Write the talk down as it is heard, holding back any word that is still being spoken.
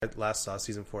last saw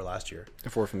season 4 last year.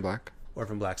 Orphan Black.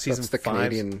 Orphan Black. Season That's the 5.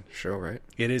 Canadian show, right?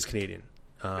 It is Canadian.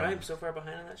 I'm so far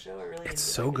behind on that show. It's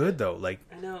so good though. Like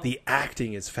I know. the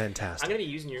acting is fantastic. I'm gonna be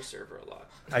using your server a lot.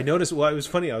 I noticed. Well, it was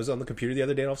funny. I was on the computer the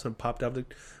other day, and all of a sudden popped up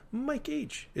like Mike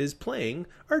H is playing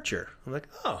Archer. I'm like,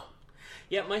 oh,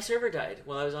 Yeah, my server died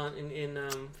while I was on in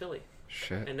Philly,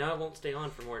 Shit. and now it won't stay on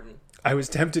for more than. I was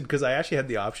tempted because I actually had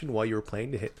the option while you were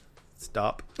playing to hit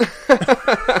stop,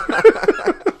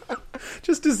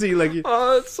 just to see like.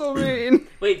 Oh, that's so mean.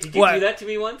 Wait, did you What? do that to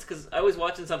me once? Because I was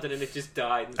watching something and it just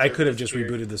died. and the I server could have just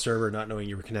disappeared. rebooted the server, not knowing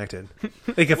you were connected.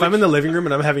 Like if I'm in the living room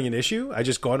and I'm having an issue, I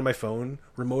just go onto my phone,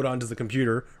 remote onto the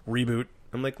computer, reboot.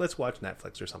 I'm like, let's watch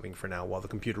Netflix or something for now while the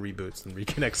computer reboots and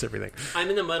reconnects everything. I'm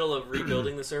in the middle of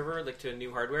rebuilding the server like to a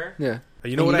new hardware. Yeah.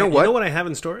 You know And what? you know You know what I have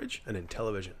in storage? An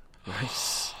Intellivision.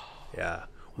 Nice. Yeah,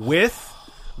 with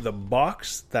the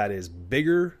box that is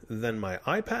bigger than my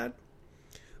iPad,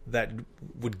 that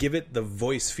would give it the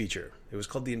voice feature. It was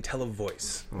called the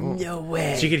IntelliVoice. No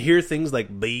way. So you could hear things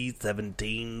like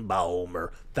B-17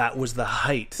 Bomber. That was the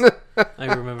height I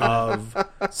remember. that.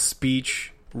 of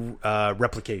speech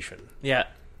replication. Yeah,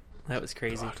 that was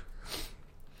crazy. God.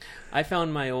 I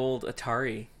found my old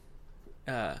Atari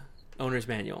owner's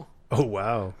manual. Oh,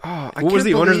 wow. Oh, I What was can't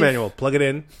the owner's believe- manual? Plug it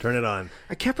in, turn it on.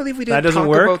 I can't believe we That didn't doesn't talk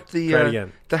work? about Try it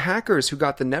again. the hackers who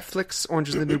got the Netflix Orange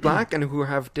is the New Black and who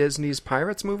have Disney's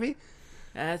Pirates movie.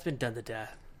 That's been done to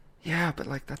death. Yeah, but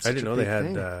like that's I such didn't a know they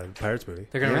big had thing. Pirates movie.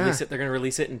 They're gonna Yeah. release it. They're gonna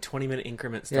release it in 20-minute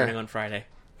increments starting Yeah. on Friday.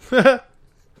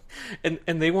 and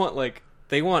they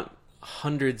want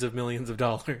hundreds of millions of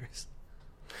dollars.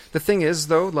 The thing is,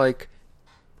 though, like,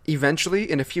 eventually,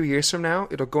 in a few years from now,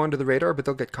 it'll go under the radar, but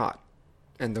they'll get caught.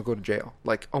 And they'll go to jail.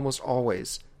 Like, almost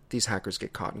always, these hackers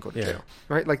get caught and go to Yeah. jail.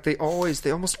 Right? Like, they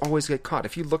almost always get caught.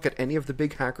 If you look at any of the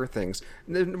big hacker things,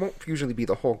 it won't usually be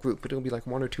the whole group, but it'll be like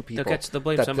one or two people. They'll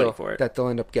blame that somebody they'll- for it. That they'll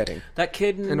end up getting. That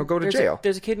kid, And he'll go to there's jail.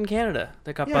 There's a kid in Canada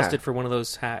that got Yeah. busted for one of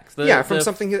those hacks. From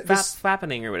something that this-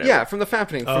 fappening or whatever. Yeah, from the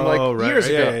fappening from, years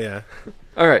yeah, ago. Yeah.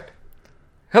 All right.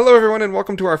 Hello, everyone, and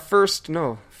welcome to our first...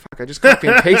 No, fuck, I just copy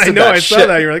and pasted I know, that I shit. saw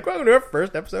that. You're like, welcome to our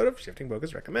first episode of Shifting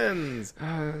Focus Recommends.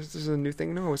 This is a new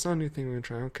thing? No, it's not a new thing we're going to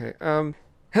try. Okay.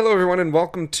 Hello, everyone, and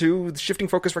welcome to Shifting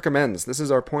Focus Recommends. This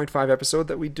is our 0.5 episode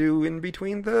that we do in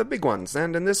between the big ones.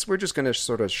 And in this, we're just going to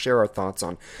sort of share our thoughts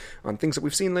on things that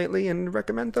we've seen lately and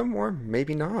recommend them, or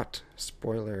maybe not.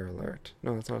 Spoiler alert.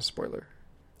 No, it's not a spoiler.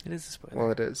 It is a spoiler.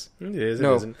 Well, it is. It is,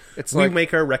 No, it isn't. it's we like-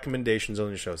 make our recommendations on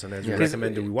the show. Sometimes we Yeah.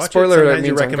 recommend do we watch Spoiler it. alert Sometimes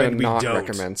you means I'm going recommend to we not don't.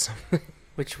 recommend something.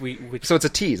 which So it's a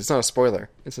tease. It's not a spoiler.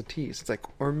 It's a tease. It's like,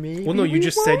 or maybe Well, no, you we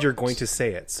just won't. said you're going to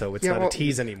say it, so it's Yeah, not well, a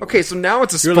tease anymore. Okay, so now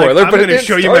it's a You're spoiler, like, I'm but it going to didn't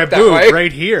show you start my that boob way.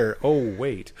 right here. Oh,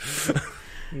 wait.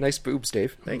 Nice boobs,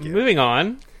 Dave. Thank you. moving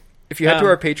on. If you head to Um,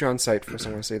 our Patreon site, first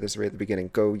I want to say this right at the beginning,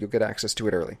 you'll get access to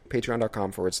it early.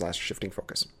 Patreon.com/shifting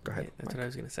focus. Go ahead. That's Mike. what I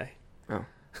was going to say. Oh.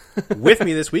 With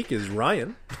me this week is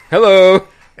Ryan Hello!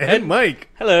 and Mike.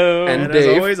 Hello. And And Dave.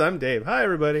 as always, I'm Dave. Hi,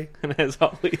 everybody. And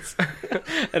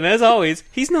as always,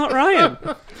 he's not Ryan.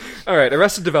 All right,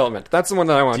 Arrested Development. That's the one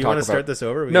that I want Do to you talk want about. to start this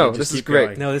over? We No, can just this is keep great.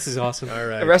 going. No, this is awesome. All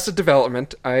right. Arrested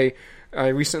Development. I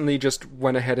recently just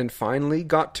went ahead and finally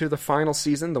got to the final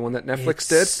season, the one that Netflix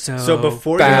did. So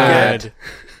before bad.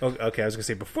 you get... Okay, I was going to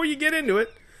say, before you get into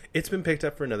it, it's been picked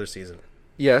up for another season.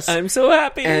 Yes. I'm so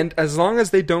happy. And as long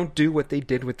as they don't do what they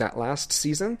did with that last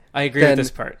season, I agree then with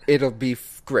this part. it'll be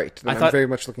great. And I I'm thought- very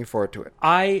much looking forward to it.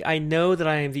 I know that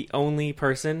I am the only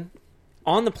person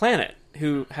on the planet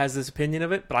who has this opinion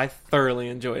of it, but I thoroughly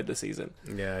enjoyed the season.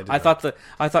 Yeah, I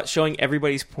thought showing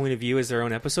everybody's point of view as their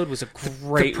own episode was a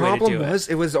great The problem way to do was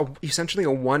it was essentially a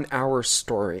 1-hour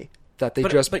story that they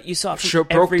But- but you saw it from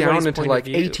broke everybody's down into point of like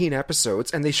view. 18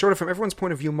 episodes, and they showed it from everyone's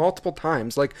point of view multiple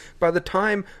times. Like, by the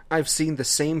time I've seen the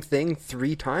same thing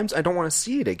 3 times, I don't want to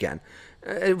see it again.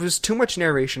 It was too much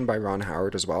narration by Ron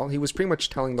Howard as well. He was pretty much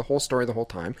telling the whole story the whole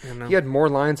time. know. He had more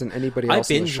lines than anybody I else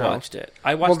in the binge show. watched it.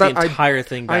 I watched the entire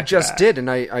thing back I to just back. did,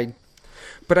 and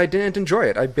but I didn't enjoy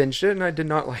it. I binged it, and I did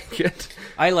not like it.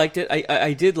 I liked it.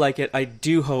 I did like it. I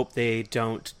do hope they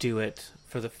don't do it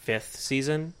for the 5th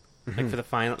season, like for the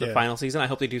final season. I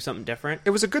hope they do something different.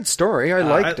 It was a good story. I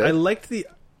liked it.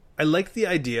 I liked the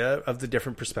idea of the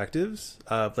different perspectives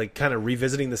of like kind of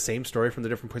revisiting the same story from the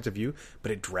different points of view,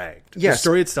 but it dragged. Yes. The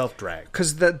story itself dragged.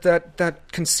 Because that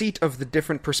conceit of the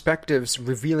different perspectives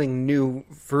revealing new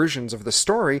versions of the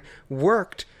story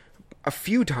worked a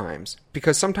few times,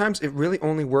 because sometimes it really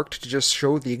only worked to just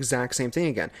show the exact same thing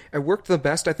again. It worked the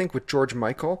best, I think, with George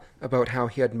Michael about how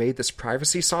he had made this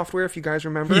privacy software, if you guys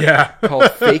remember,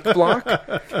 called Fake Block.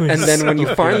 And then when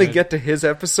you finally get to his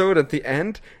episode at the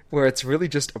end, where it's really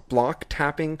just a block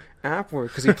tapping app,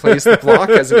 because he plays the block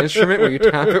as an instrument where you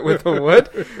tap it with a wood,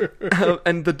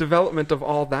 and the development of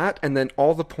all that, and then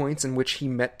all the points in which he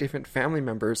met different family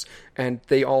members, and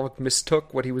they all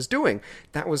mistook what he was doing.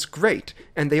 That was great.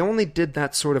 And they only did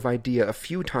that sort of idea a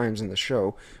few times in the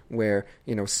show, where,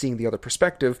 seeing the other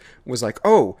perspective was like,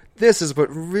 oh, this is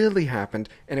what really happened,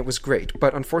 and it was great.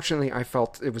 But unfortunately, I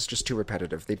felt it was just too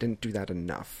repetitive. They didn't do that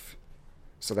enough.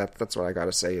 So that's what I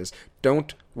gotta say is,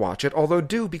 don't watch it. Although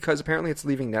do, because apparently it's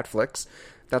leaving Netflix.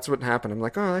 That's what happened. I'm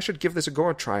like, oh, I should give this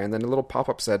a try. And then a little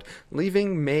pop-up said,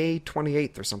 leaving May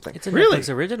 28th or something. It's a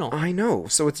Netflix original. I know.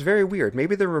 So it's very weird.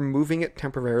 Maybe they're removing it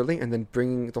temporarily and then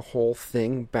bringing the whole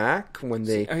thing back when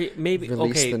they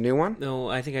release the new one. No,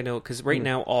 I think I know. Because right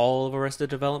now, all of Arrested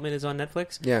Development is on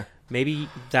Netflix. Yeah. Maybe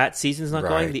that season's not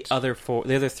going. The other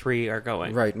three are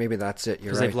going. Right. Maybe that's it.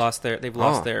 You're right. They've lost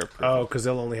their. Oh, because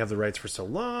they'll only have the rights for so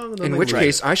long. In which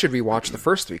case, I should rewatch the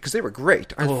first three because they were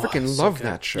great. I freaking love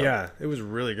that show. Yeah, it was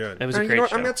really good. It was a great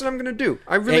show. That's what I'm going to do.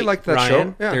 I really liked that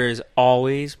Ryan, show. Yeah. There is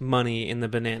always money in the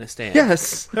banana stand.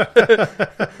 Yes.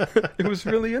 It was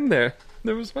really in there.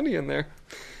 There was money in there.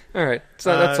 All right.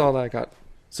 So that's all I got.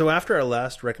 So after our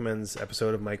last recommends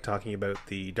episode of Mike talking about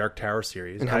the Dark Tower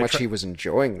series, and how much he was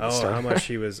enjoying the stuff. how much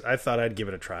he was, I thought I'd give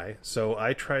it a try. So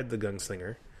I tried the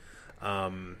Gunslinger.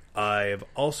 I've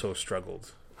also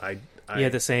struggled.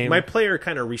 The same. My player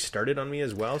kind of restarted on me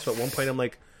as well. So at one point I'm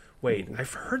like, wait,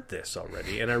 I've heard this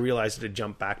already, and I realized it had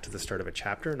jumped back to the start of a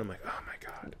chapter, and I'm like, oh my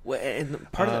god. Well, and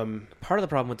part of the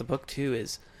problem with the book too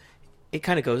is it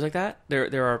kind of goes like that.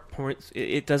 There are points.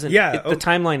 It doesn't. Yeah. The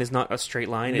timeline is not a straight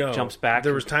line. No, it jumps back.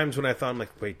 There was times when I thought, I'm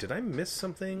like, wait, did I miss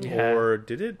something, or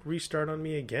did it restart on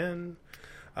me again?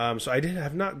 So I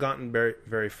have not gotten very,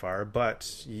 very far,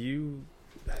 but you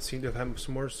seem to have had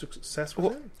some more success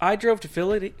with it. I drove to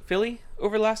Philly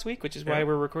over last week, which is why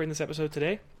we're recording this episode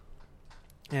today,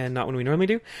 and not when we normally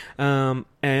do.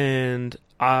 And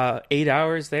 8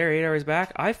 hours there, 8 hours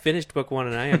back. I finished book 1,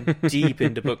 and I am deep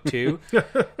into book 2.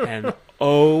 And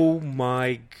oh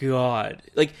my god,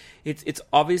 like it's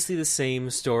obviously the same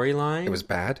storyline. It was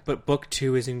bad, but book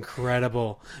 2 is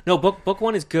incredible. No, book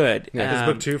 1 is good. Yeah,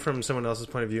 is book 2 from someone else's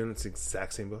point of view, and it's the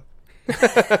exact same book?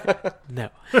 No,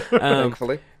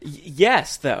 thankfully.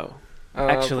 Yes, though.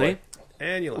 Actually.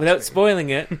 And you without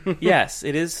spoiling it, yes,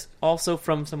 it is also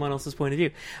from someone else's point of view.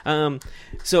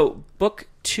 So book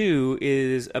 2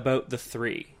 is about the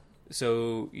 3.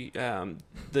 So the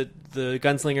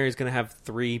gunslinger is going to have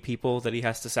 3 people that he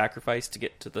has to sacrifice to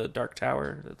get to the Dark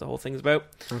Tower that the whole thing is about.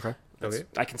 Okay.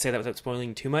 I can say that without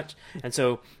spoiling too much. And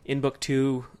so in book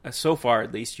 2, so far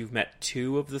at least, you've met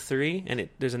 2 of the 3, and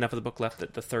there's enough of the book left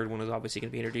that the third one is obviously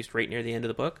going to be introduced right near the end of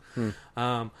the book.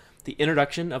 The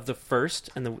introduction of the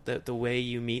first and the way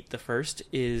you meet the first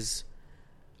is,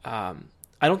 I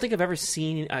don't think I've ever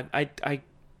seen.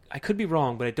 I could be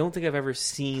wrong, but I don't think I've ever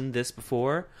seen this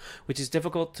before, which is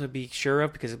difficult to be sure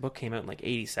of because the book came out in like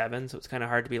 '87, so it's kind of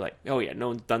hard to be like, oh yeah, no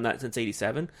one's done that since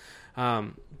 '87.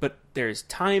 But there's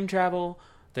time travel.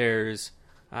 There's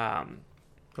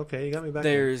okay, you got me back.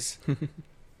 There's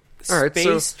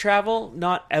space travel,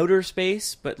 not outer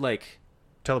space, but like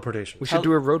teleportation. We should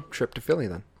do a road trip to Philly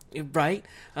then. Right?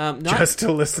 Not, just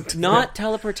to listen to not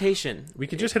teleportation. We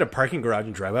could just hit a parking garage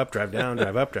and drive up, drive down,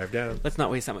 drive up, drive down. Let's not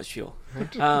waste that much fuel.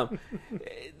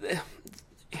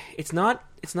 It's not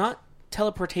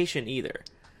teleportation either.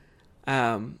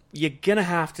 You're gonna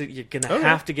have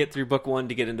to get through book 1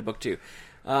 to get into book 2.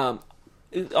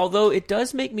 Although it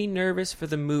does make me nervous for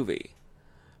the movie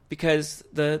because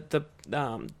the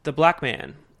black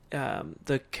man,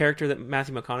 the character that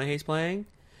Matthew McConaughey is playing,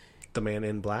 the Man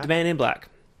in Black.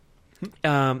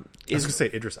 I was gonna say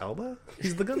Idris Elba.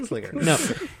 He's the gunslinger. No,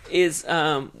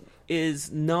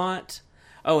 is not.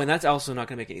 Oh, and that's also not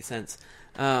going to make any sense.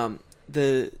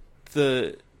 The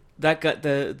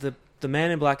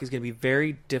Man in Black is going to be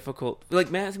very difficult.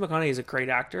 Like Matthew McConaughey is a great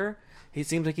actor. He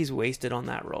seems like he's wasted on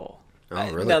that role.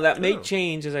 Oh, really? Now that may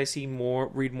change as I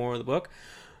read more of the book,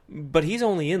 but he's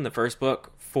only in the first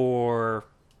book for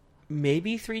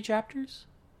maybe 3 chapters.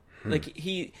 Like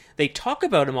they talk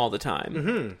about him all the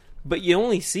time, but you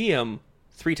only see him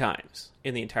 3 times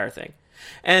in the entire thing.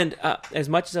 And as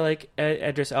much as I like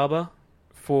Idris Elba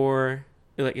for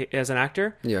as an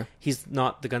actor, he's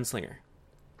not the gunslinger.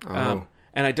 Oh.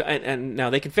 And now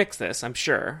they can fix this. I'm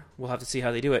sure we'll have to see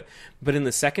how they do it. But in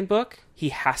the second book, he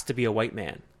has to be a white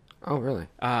man. Oh, really?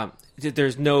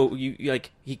 There's no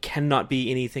like he cannot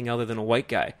be anything other than a white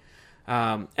guy.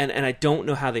 And I don't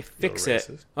know how they fix it.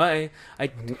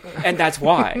 And that's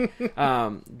why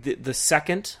the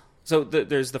second. So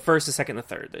there's the first, the second, the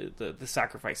third, the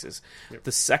sacrifices. Yep.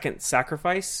 The second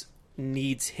sacrifice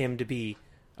needs him to be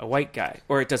a white guy,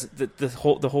 or it doesn't. The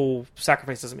whole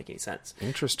sacrifice doesn't make any sense.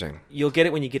 Interesting. You'll get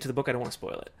it when you get to the book. I don't want to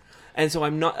spoil it. And so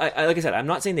I'm not. Like I said, I'm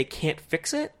not saying they can't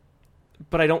fix it,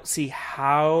 but I don't see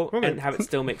how and have it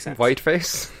still make sense.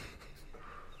 Whiteface.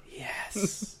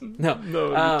 Yes. No.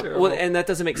 No. Well, and that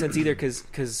doesn't make sense either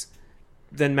because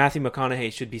then Matthew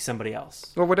McConaughey should be somebody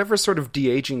else. Well, whatever sort of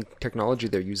de-aging technology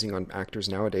they're using on actors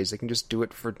nowadays, they can just do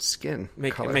it for skin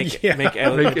color. Make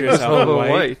Idris Elba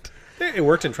white. It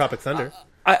worked in Tropic Thunder.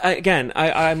 I'm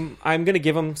going to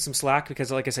give him some slack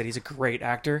because, like I said, he's a great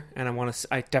actor, and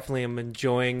I definitely am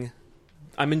enjoying.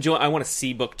 I want to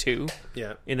see book 2.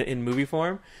 Yeah. In movie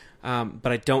form,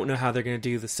 but I don't know how they're going to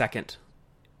do the second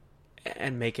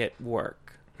and make it work.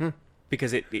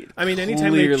 Because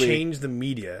anytime they change the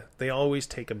media, they always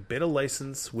take a bit of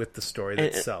license with the story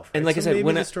itself. Right? And like I said,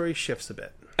 maybe the story shifts a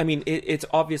bit. I mean, it's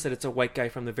obvious that it's a white guy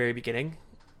from the very beginning.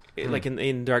 Like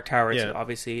in Dark Tower,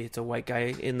 obviously it's a white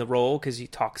guy in the role because he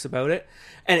talks about it,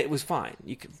 and it was fine.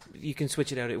 You can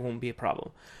switch it out; it won't be a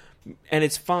problem, and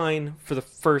it's fine for the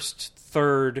first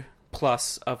third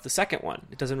plus of the second one.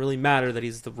 It doesn't really matter that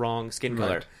he's the wrong skin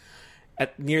color.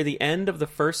 At near the end of the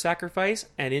first sacrifice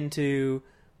and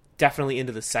definitely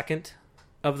into the second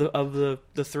of the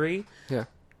 3. Yeah.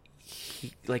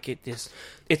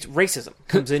 It's racism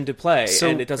comes into play,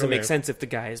 and it doesn't make sense if the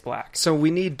guy is black. So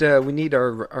we need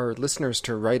our listeners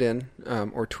to write in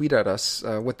or tweet at us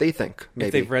what they think. Maybe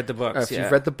if they've read the books, if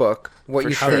you've read the book, what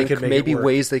you think, maybe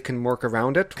ways they can work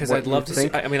around it. Because I'd love to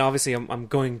see. I mean, obviously, I'm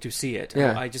going to see it.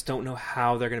 Yeah. I just don't know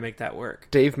how they're going to make that work.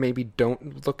 Dave, maybe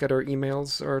don't look at our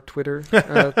emails or Twitter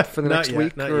for the next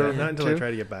week. Not until I try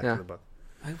to get back to the book.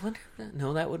 I wonder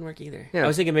if that wouldn't work either. Yeah. I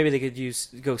was thinking maybe they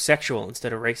could go sexual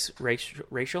instead of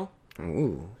racial.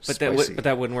 Ooh, but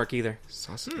that wouldn't work either.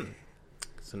 Saucy.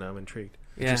 So now I'm intrigued.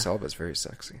 Idris Elba is very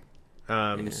sexy.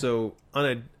 So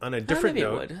on a different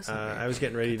note, I was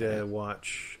getting ready to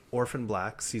watch Orphan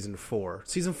Black season 4.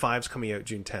 Season 5's coming out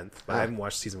June 10th, but I haven't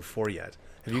watched season 4 yet.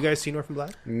 Have you guys seen Orphan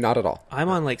Black? Not at all. I'm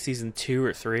on like season 2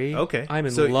 or 3. Okay. I'm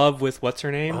in love with what's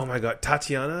her name? Oh my god,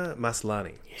 Tatiana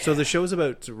Maslany. Yeah. So the show's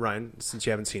about Ryan, since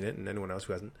you haven't seen it, and anyone else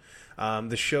who hasn't.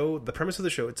 The premise of the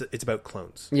show, it's about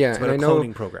clones. Yeah, it's about and a I know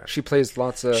cloning program. She plays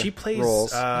lots of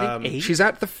roles. She's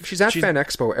at Fan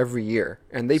Expo every year,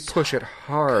 and they push it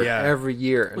hard every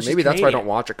year. And maybe that's why I don't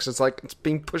watch it, because it's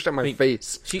being pushed at my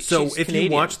face. So if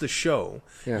Canadian. You watch the show,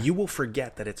 you will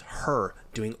forget that it's her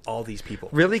doing all these people.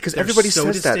 Really? Because everybody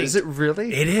says that. Is it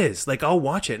really? It is. Like, I'll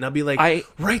watch it, and I'll be like,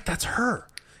 right, that's her.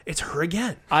 It's her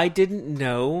again. I didn't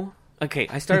know. Okay,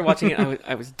 I started watching it.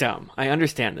 I was dumb. I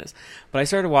understand this, but I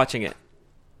started watching it,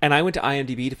 and I went to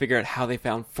IMDb to figure out how they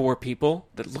found 4 people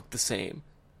that looked the same.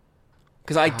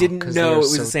 Because I didn't know it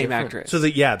was the same actress. So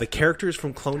the characters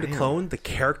from clone to clone, the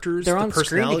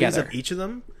personalities of each of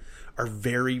them are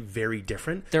very, very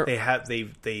different.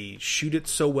 They shoot it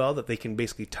so well that they can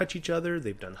basically touch each other.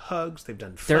 They've done hugs. They've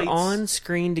done fights. They're on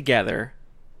screen together.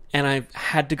 And I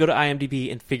had to go to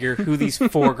IMDb and figure who these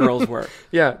 4 girls were.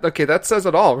 Yeah, okay, that says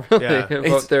it all, really,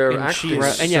 about their acting.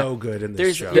 She's so good in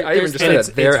this show. I even just said it's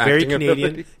very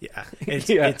Canadian.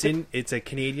 It's a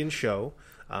Canadian show.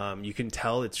 You can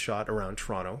tell it's shot around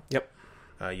Toronto. Yep.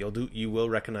 You will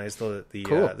recognize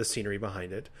the scenery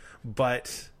behind it,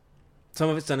 but some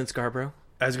of it's done in Scarborough.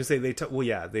 I was gonna say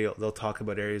they'll talk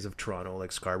about areas of Toronto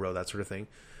like Scarborough, that sort of thing.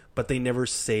 But they never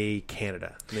say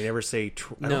Canada. They never say.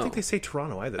 I don't think they say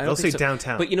Toronto either. They'll say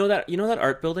downtown. But you know that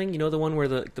art building. You know the one where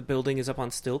the building is up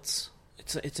on stilts.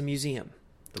 It's a museum.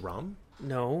 The ROM?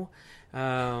 No,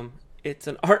 it's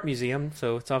an art museum.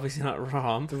 So it's obviously not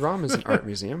ROM. The ROM is an art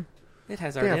museum. It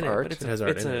has art in it. But it has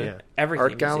art in it. Yeah. Everything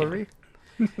art gallery.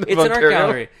 It's an art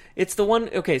gallery. It's the one.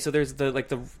 Okay, so there's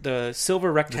the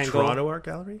silver rectangle. The Toronto Art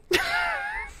Gallery.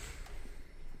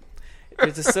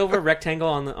 There's a silver rectangle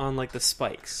on like the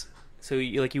spikes. So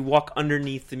you walk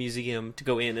underneath the museum to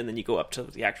go in, and then you go up to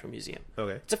the actual museum.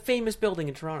 Okay. It's a famous building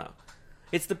in Toronto.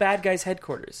 It's the bad guy's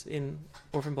headquarters in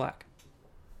Orphan Black.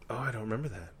 Oh, I don't remember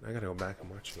that. I gotta go back and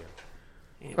watch it.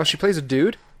 Anyway. Oh, she plays a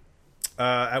dude?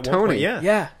 At Tony. One point,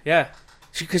 yeah. Yeah.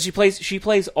 Because she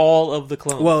plays all of the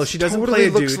clones. Well, she doesn't play a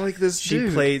dude. Looks like this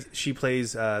dude. She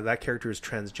plays that character is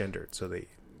transgendered, so they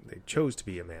chose to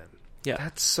be a man. Yeah.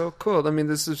 That's so cool. I mean,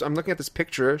 I'm looking at this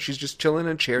picture. She's just chilling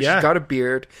in a chair. Yeah. She's got a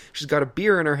beard. She's got a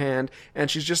beer in her hand,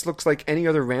 and she just looks like any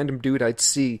other random dude I'd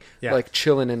see, Yeah. like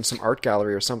chilling in some art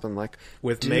gallery or something. Like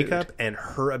With dude. makeup and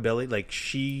her ability, like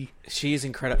she She's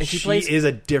incredible. And she plays. is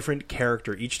a different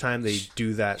character each time they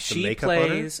do that. The She makeup on her.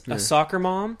 plays a soccer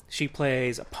mom. She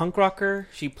plays a punk rocker.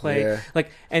 She plays Yeah.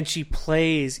 and she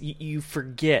plays. You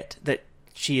forget that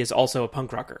she is also a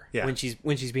punk rocker Yeah. when she's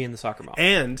being the soccer mom.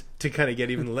 And to kind of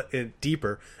get even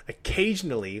deeper,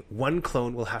 occasionally one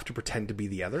clone will have to pretend to be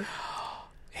the other.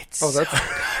 It's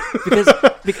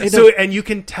that's because So, and you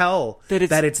can tell That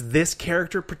that it's- it's this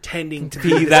character pretending to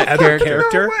be be that that other character.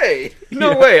 character. no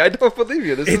way, no way. I don't believe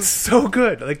you. This It's is so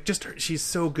good. Like, just she's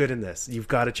so good in this. You've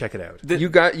got to check it out.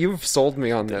 you've sold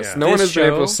me on this. Yeah. No one This has been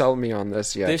able show- to sell me on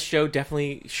this yet. this show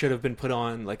definitely should have been put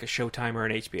on like a Showtime or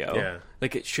an HBO. Yeah.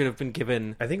 Like it should have been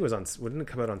given I think it was on. Wouldn't it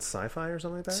come out on Sci-Fi or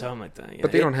something like that? something like that. Yeah.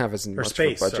 but they don't have as or much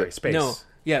Space. of a budget. Sorry, Space. No,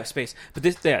 yeah, space. But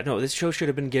this show should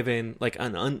have been given like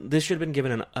this should have been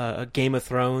given a Game of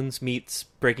Thrones meets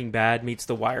Breaking Bad meets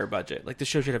The Wire budget. Like this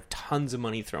show should have tons of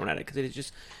money thrown at it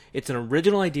because it's an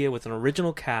original idea with an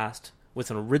original cast with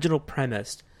an original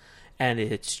premise, and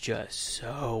it's just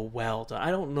so well done. I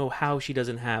don't know how she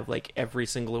doesn't have like every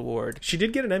single award. She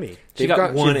did get an Emmy. She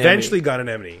got one She eventually Emmy. got an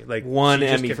Emmy. Like One she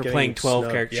just Emmy kept for getting playing 12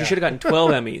 snubbed. characters. Yeah. She should have gotten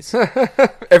 12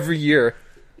 Emmys. Every year.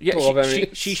 Yeah, 12 she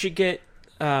Emmys. should get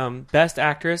Best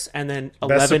Actress and then Best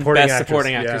 11 supporting Best actress,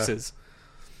 Supporting yeah. Actresses.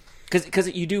 Because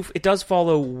it does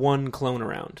follow one clone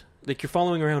around. Like you're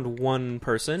following around one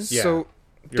person. Yeah. So,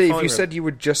 You're Dave, following you her. said you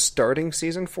were just starting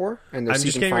season 4, and I'm just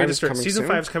season getting 5 ready to is start. coming Season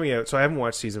soon? 5's coming out, so I haven't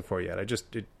watched season 4 yet.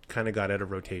 It kind of got out of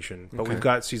rotation, but we've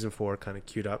got season 4 kind of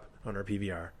queued up on our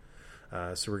PVR.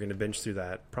 So we're going to binge through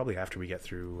that probably after we get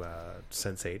through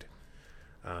Sense8.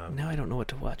 Now I don't know what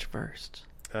to watch first.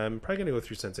 I'm probably going to go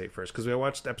through Sense8 first because we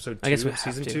watched episode 2 I guess we of have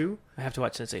season to. 2. I have to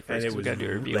watch Sense8 And first. it We was got to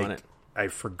do a review like, on it. I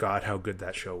forgot how good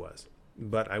that show was.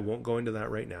 But I won't go into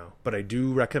that right now. But I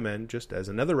do recommend, just as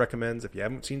another recommends, if you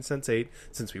haven't seen Sense8,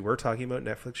 since we were talking about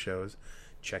Netflix shows,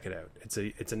 check it out. It's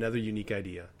another unique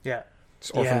idea. Yeah. It's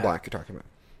Orphan Yeah. Black you're talking about.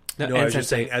 No, I was just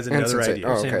saying as another and Sense8. idea.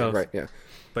 Oh, Saying okay, both. right, yeah.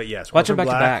 But yes, Watch them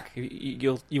Orphan back Black, to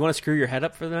back. You want to screw your head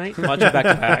up for the night? Watch them back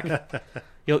to back.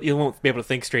 You won't be able to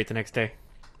think straight the next day.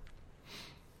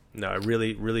 No, I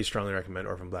really, really strongly recommend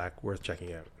Orphan Black. Worth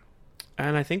checking out.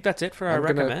 And I think that's it for our I'm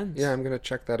gonna- recommends. Yeah, I'm going to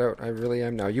check that out. I really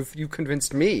am now. You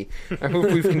convinced me. I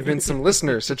hope we've convinced some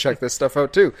listeners to check this stuff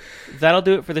out too. That'll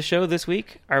do it for the show this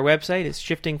week. Our website is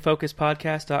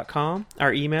shiftingfocuspodcast.com.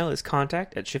 Our email is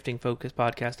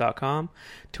contact@shiftingfocuspodcast.com.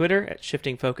 Twitter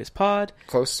 @shiftingfocuspod.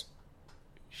 Close.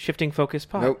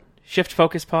 Shiftingfocuspod. Nope. Shift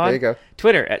Focus Pod. There you go.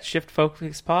 Twitter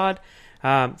 @shiftfocuspod.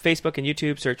 Facebook and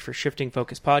YouTube, search for Shifting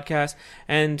Focus Podcast.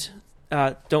 And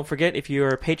don't forget, if you're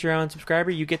a Patreon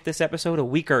subscriber, you get this episode a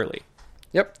week early.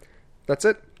 Yep. That's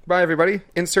it. Bye, everybody.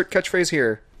 Insert catchphase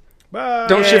here. Bye.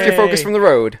 Don't shift your focus from the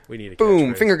road. We need a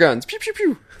Boom. catchphrase. Finger guns. Pew, pew,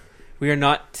 pew. We are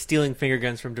not stealing finger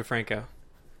guns from DeFranco.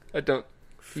 I don't.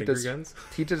 Finger does- guns.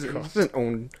 He doesn't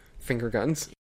own finger guns.